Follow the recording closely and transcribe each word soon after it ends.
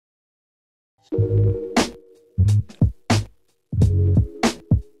산티아고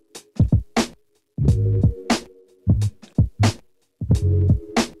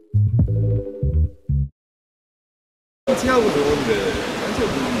좋은데,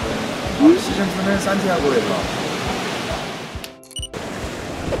 산티아고 좋은데. 시즌 2는 산티아고에서.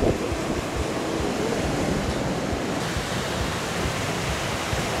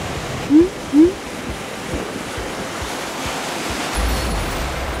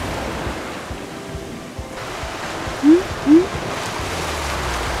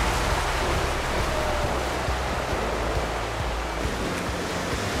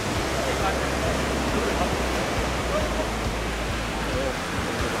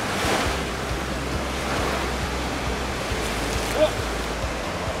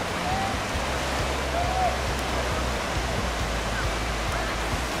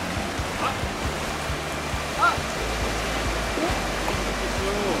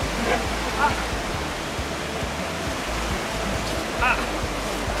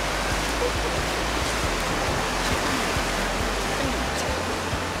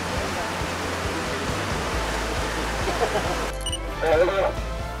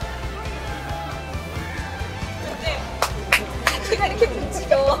 제가 이렇게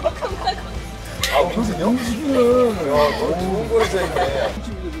움직여. 아, 무슨 영식이는 야, 너 좋은 거를 써있네.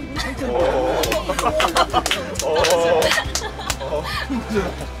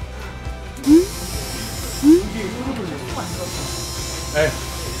 네.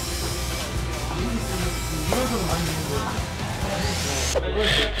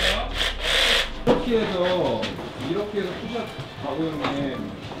 이렇게 해서 푸샷 가고 있네.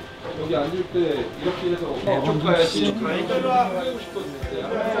 여기 앉을 때 이렇게 해서 쭉 가야지. 이걸로 하고 싶었는데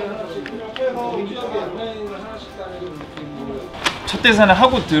첫 대사는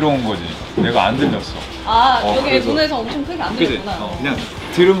하고 들어온 거지. 내가 안 들렸어. 아, 여기 그래서. 눈에서 엄청 크게 안 들렸구나. 그냥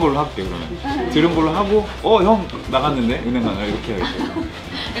들은 걸로 할게 그러면. 들은 걸로 하고 형 나갔는데 은행 가나 이렇게 해야겠다.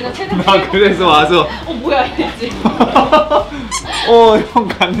 내가 최대 나 그래서 와서 뭐야 이랬지. 형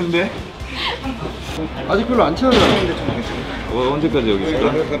갔는데 아직 별로 안 친하지 않은데 언제까지 여기 있을까?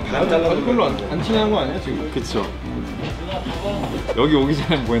 아직 별로 안 친한 거 아니야 지금? 그쵸. 여기 오기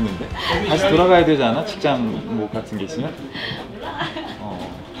전에 뭐 했는데? 다시 돌아가야 되지 않아? 직장 뭐 같은 게 있으면?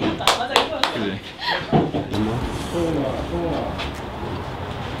 그지?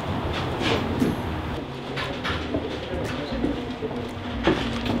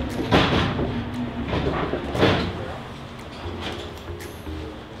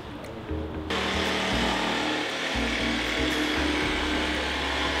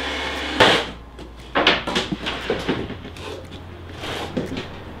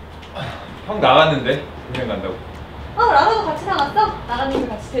 형 나갔는데? 은행 간다고. 나랑도 같이 나갔어? 나가님이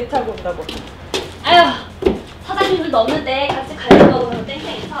같이 데이트하고 온다고. 아휴, 사장님들도 없는데 같이 가려고 그러면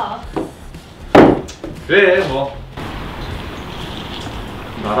땡땡해서. 그래 뭐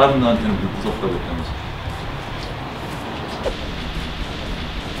나라 누나한테는 무섭다고 했다면서.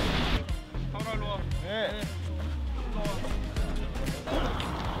 형아 일로 와. 네.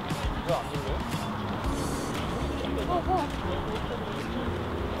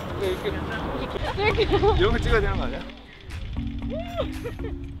 왜안 그래? 이렇게 이런 거 찍어야 되는 거 아니야?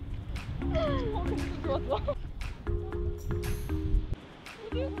 좋았어.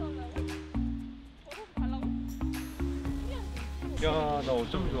 야, 나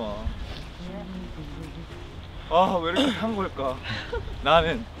어쩜 좋아. 아, 왜 이렇게 탄 걸까?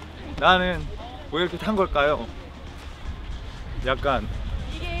 나는 왜 이렇게 탄 걸까요? 약간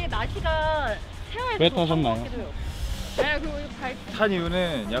이게 날씨가 세화에서 왜 타셨나요? 네, 그리고 이거 탄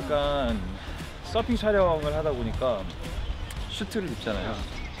이유는 약간 서핑 촬영을 하다 보니까 슈트를 입잖아요.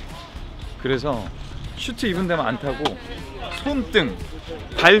 그래서 슈트 입은 데만 안 타고 손등,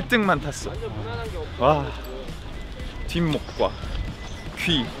 발등만 탔어. 와, 뒷목과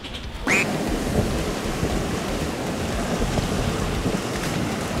귀.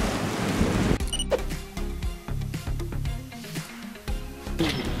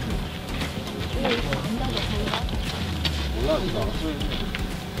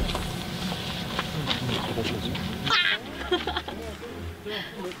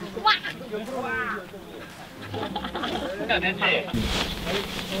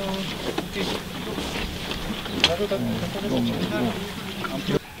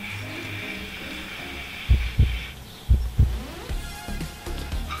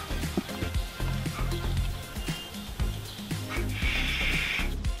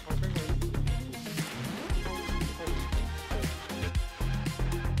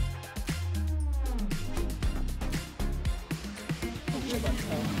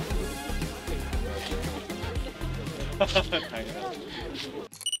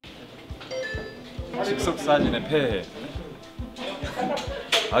 즉석 사진의 폐해.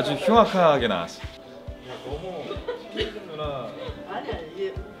 아주 흉악하게 나왔어. 너무 누나. 아니야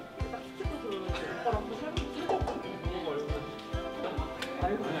이게 딱 스티커도 오빠랑 한번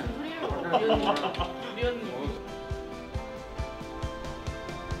아이고 무슨 소리예요.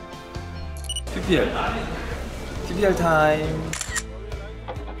 TVR 타임.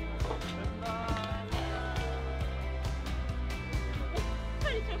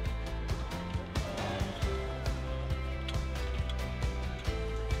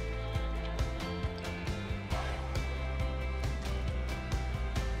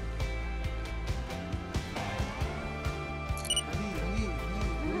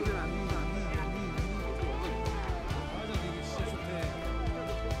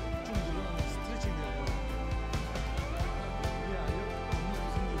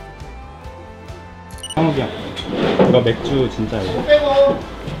 창욱이야, 이거 맥주 진짜예요?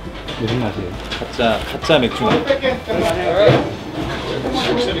 무슨 맛이에요? 가짜 맥주 맛.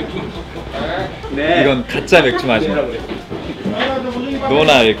 네. 이건 가짜 맥주 맛이야.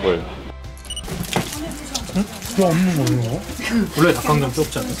 노나 알콜. 뼈 없는 거예요? 원래 닭강정 뼈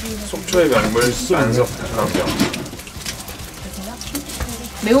없지 않아요? 속초의 명물 안석 닭강정.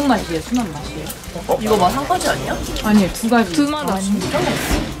 매운맛이에요? 순한 맛이에요? 이거 맛 한 가지 아니야? 아니 두 가지. 두 맛 아닌가?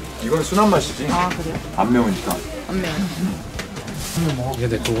 이건 순한 맛이지. 아 그래요? 안 매우니까. 안 매워. 이게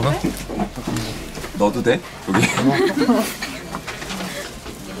내 거구나? 넣어도 돼? 여기.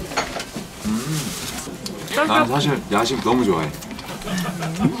 나 사실 야식 너무 좋아해.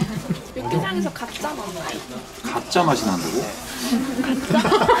 육개장에서 가짜 맛 나요. 가짜 맛이 난다고?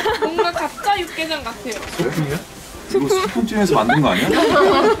 뭔가 가짜 육개장 같아요. 그래? 이거 소품집에서 만든 거 아니야?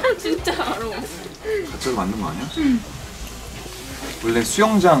 진짜로. 가짜로 만든 거 아니야? 원래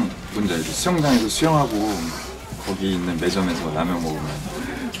수영장 뭔지 알지? 수영장에서 수영하고 거기 있는 매점에서 라면 먹으면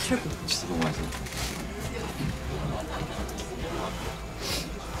최고. 진짜 너무 맛있어.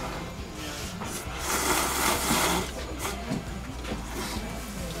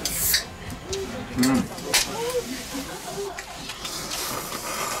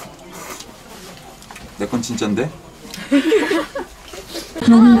 내 건 진짠데?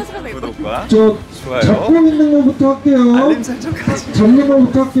 구독과 좋아요, 잡고 있는 것부터 할게요. 알림 설정까지. 잡는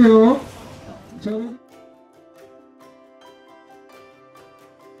것부터 할게요. 자,